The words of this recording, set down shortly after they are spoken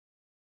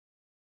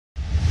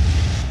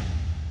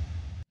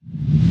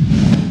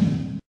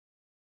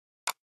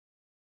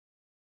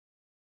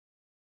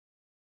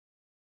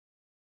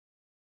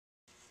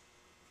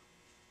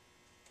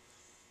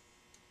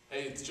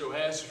Hey, it's Joe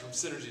Hasher from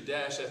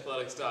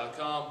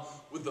Synergy-Athletics.com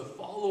with the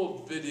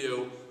follow-up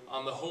video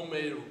on the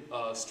homemade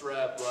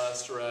strap,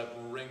 blast strap,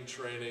 ring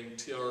training,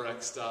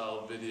 TRX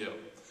style video.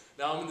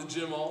 Now I'm in the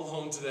gym all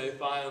alone today,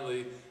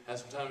 finally, had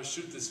some time to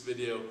shoot this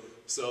video,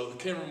 so the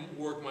camera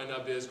work might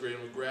not be as great.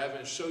 I'm going to grab it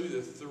and show you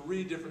the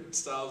 3 different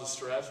styles of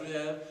straps we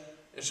have,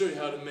 and show you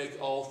how to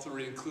make all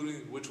 3,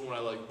 including which one I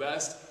like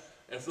best.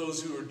 And for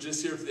those who are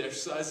just here for the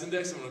exercise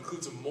index, I'm going to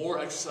include some more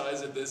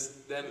exercise at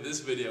the end of this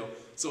video,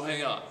 so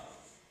hang on.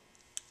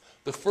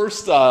 The first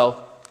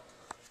style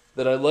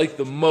that I like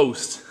the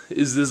most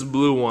is this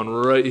blue one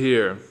right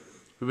here.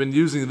 We've been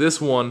using this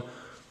one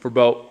for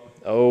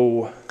about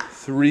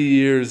 3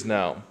 years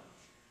now.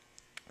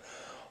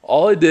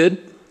 All I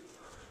did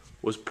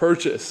was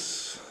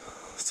purchase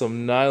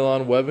some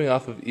nylon webbing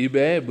off of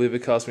eBay. I believe it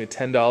cost me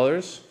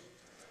 $10. I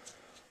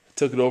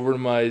took it over to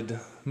my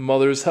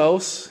mother's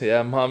house.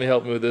 Yeah, mommy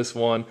helped me with this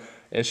one,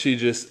 and she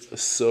just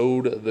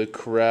sewed the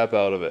crap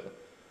out of it.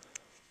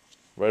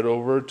 Right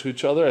over to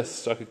each other, I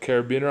stuck a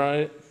carabiner on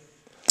it.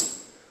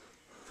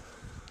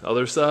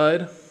 Other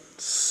side,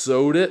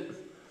 sewed it,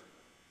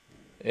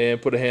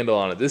 and put a handle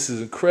on it. This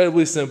is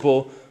incredibly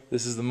simple.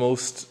 This is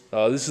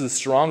the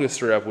strongest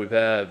strap we've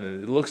had,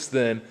 and it looks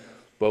thin,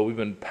 but we've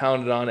been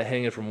pounding on it,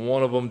 hanging from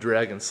one of them,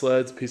 dragging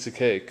sleds, piece of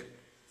cake.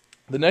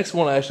 The next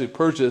one I actually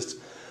purchased,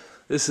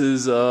 this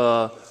is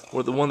the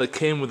one that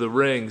came with the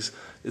rings.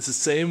 It's the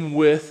same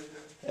width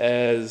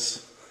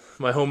as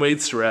my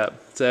homemade strap.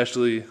 It's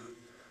actually,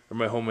 or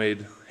my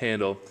homemade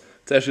handle.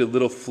 It's actually a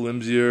little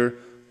flimsier.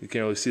 You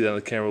can't really see that on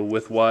the camera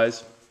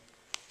width-wise.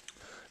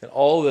 And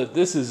all that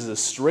this is a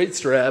straight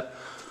strap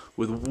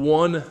with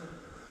one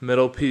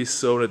metal piece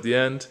sewn at the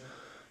end.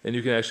 And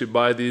you can actually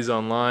buy these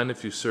online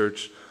if you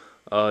search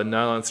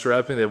nylon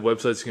strapping. They have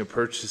websites you can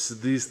purchase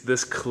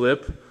this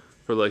clip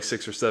for like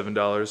 $6 or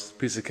 $7,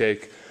 piece of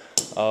cake.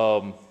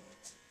 And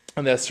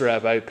that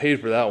strap, I paid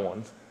for that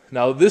one.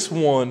 Now this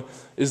one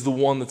is the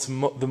one that's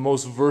the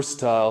most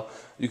versatile.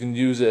 You can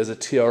use it as a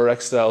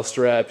TRX style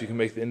strap. You can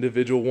make the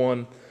individual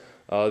one,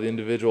 the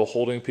individual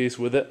holding piece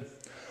with it.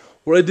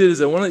 What I did is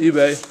I went on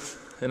eBay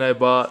and I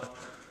bought,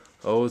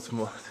 I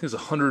think it's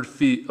 100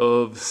 feet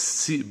of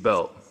seat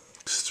belt.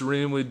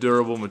 Extremely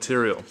durable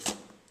material.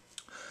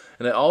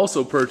 And I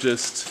also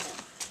purchased,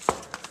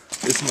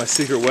 this is my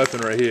secret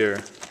weapon right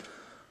here,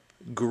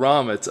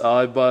 Grommets.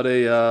 I bought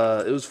it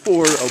was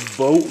for a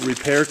boat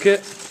repair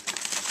kit.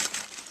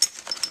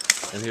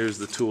 And here's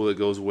the tool that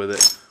goes with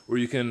it, where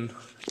you can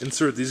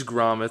insert these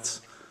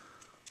grommets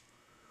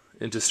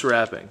into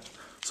strapping.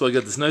 So I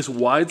got this nice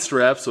wide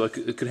strap so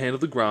it could handle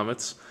the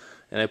grommets,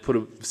 and I put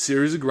a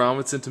series of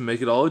grommets in to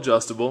make it all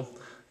adjustable,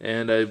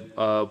 and I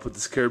put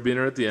this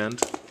carabiner at the end.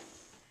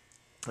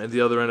 At the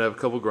other end I have a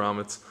couple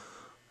grommets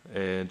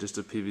and just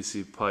a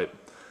PVC pipe.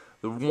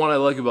 The one I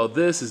like about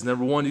this is,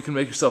 number one, you can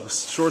make yourself a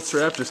short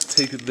strap. Just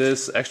take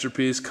this extra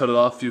piece, cut it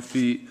off a few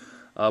feet,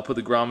 put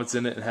the grommets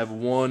in it, and have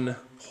one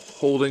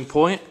holding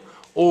point.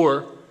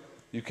 Or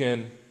you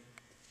can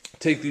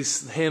take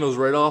these handles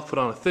right off, put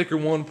on a thicker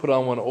one, put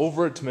on one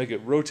over it to make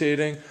it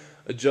rotating,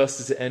 adjust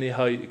it to any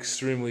height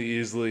extremely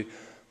easily.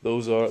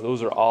 Those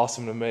are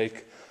awesome to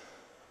make.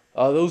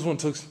 Those one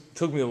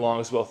took me the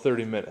longest, about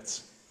 30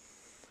 minutes.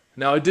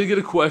 Now I did get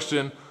a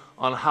question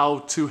on how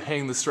to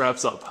hang the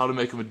straps up, how to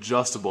make them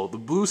adjustable. The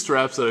blue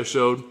straps that I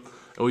showed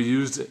and we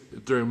used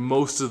during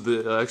most of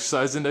the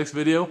exercise index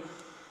video,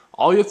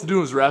 all you have to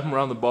do is wrap them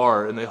around the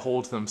bar and they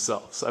hold to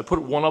themselves. So I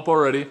put one up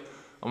already.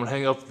 I'm going to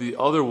hang up the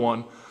other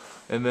one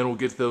and then we'll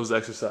get to those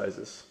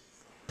exercises.